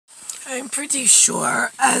I'm pretty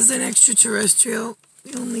sure, as an extraterrestrial,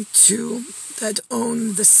 the only two that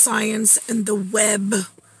own the science and the web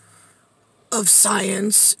of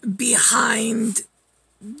science behind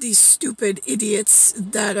these stupid idiots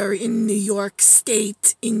that are in New York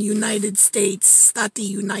State, in United States,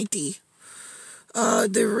 Stati Uniti.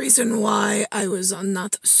 The reason why I was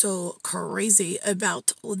not so crazy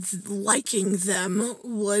about liking them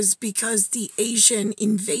was because the Asian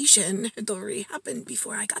invasion had already happened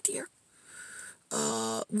before I got here.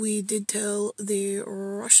 We did tell the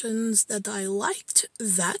Russians that I liked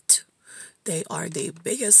that. They are the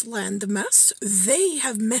biggest landmass. They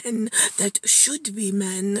have men that should be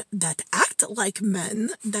men, that act like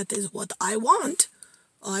men. That is what I want.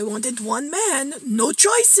 I wanted one man, no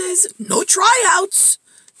choices, no tryouts.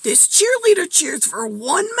 This cheerleader cheers for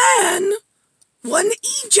one man, one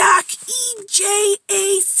EJAC,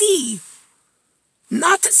 E-J-A-C.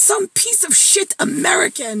 Not some piece of shit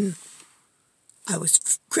American. I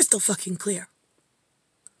was crystal fucking clear.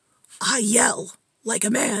 I yell like a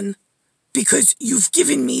man because you've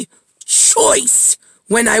given me choice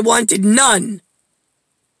when I wanted none.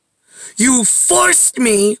 You forced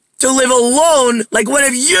me to live alone like one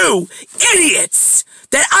of you idiots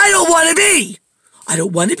that I don't want to be. I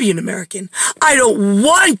don't want to be an American. I don't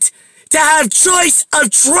want to have choice of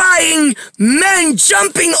trying men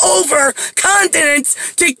jumping over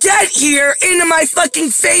continents to get here into my fucking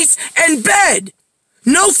face and bed.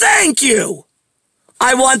 No thank you.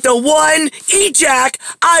 I want the one EJAC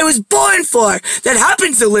I was born for that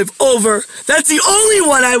happens to live over. That's the only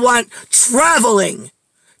one I want traveling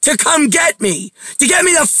to come get me, to get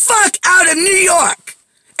me the fuck out of New York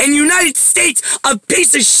and United States, a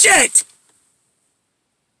piece of shit.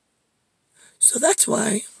 So that's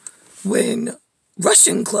why when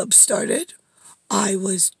Russian Club started, I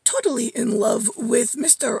was totally in love with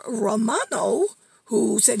Mr. Romano,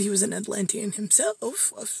 who said he was an Atlantean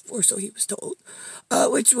himself, or so he was told,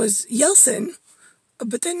 which was Yeltsin.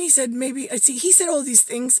 But then he said maybe, he said all these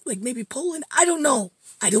things, like maybe Poland. I don't know.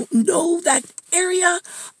 I don't know that area.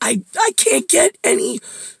 I can't get any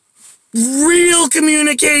real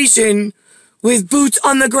communication with boots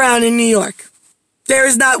on the ground in New York. There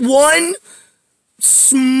is not one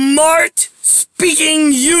smart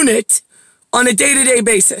speaking unit on a day-to-day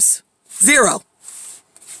basis. Zero.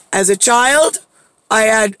 As a child, I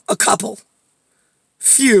had a couple.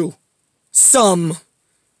 Few. Some.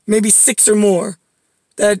 Maybe 6 or more.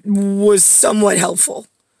 That was somewhat helpful.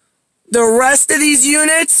 The rest of these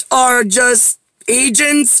units are just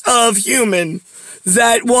agents of human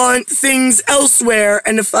that want things elsewhere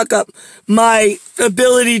and to fuck up my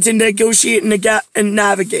ability to negotiate and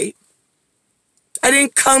navigate. I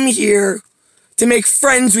didn't come here to make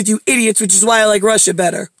friends with you idiots, which is why I like Russia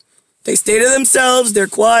better. They stay to themselves, they're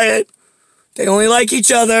quiet, they only like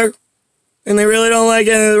each other, and they really don't like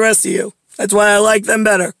any of the rest of you. That's why I like them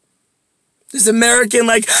better. This American,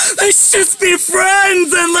 like, let's just be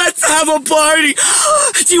friends and let's have a party.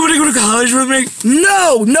 Do you want to go to college with me?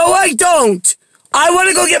 No, I don't. I want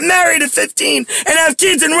to go get married at 15 and have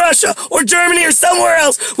kids in Russia or Germany or somewhere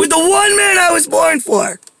else with the one man I was born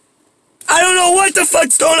for. I don't know what the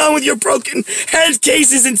fuck's going on with your broken head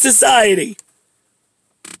cases in society.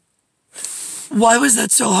 Why was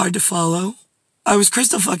that so hard to follow? I was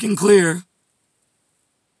crystal fucking clear.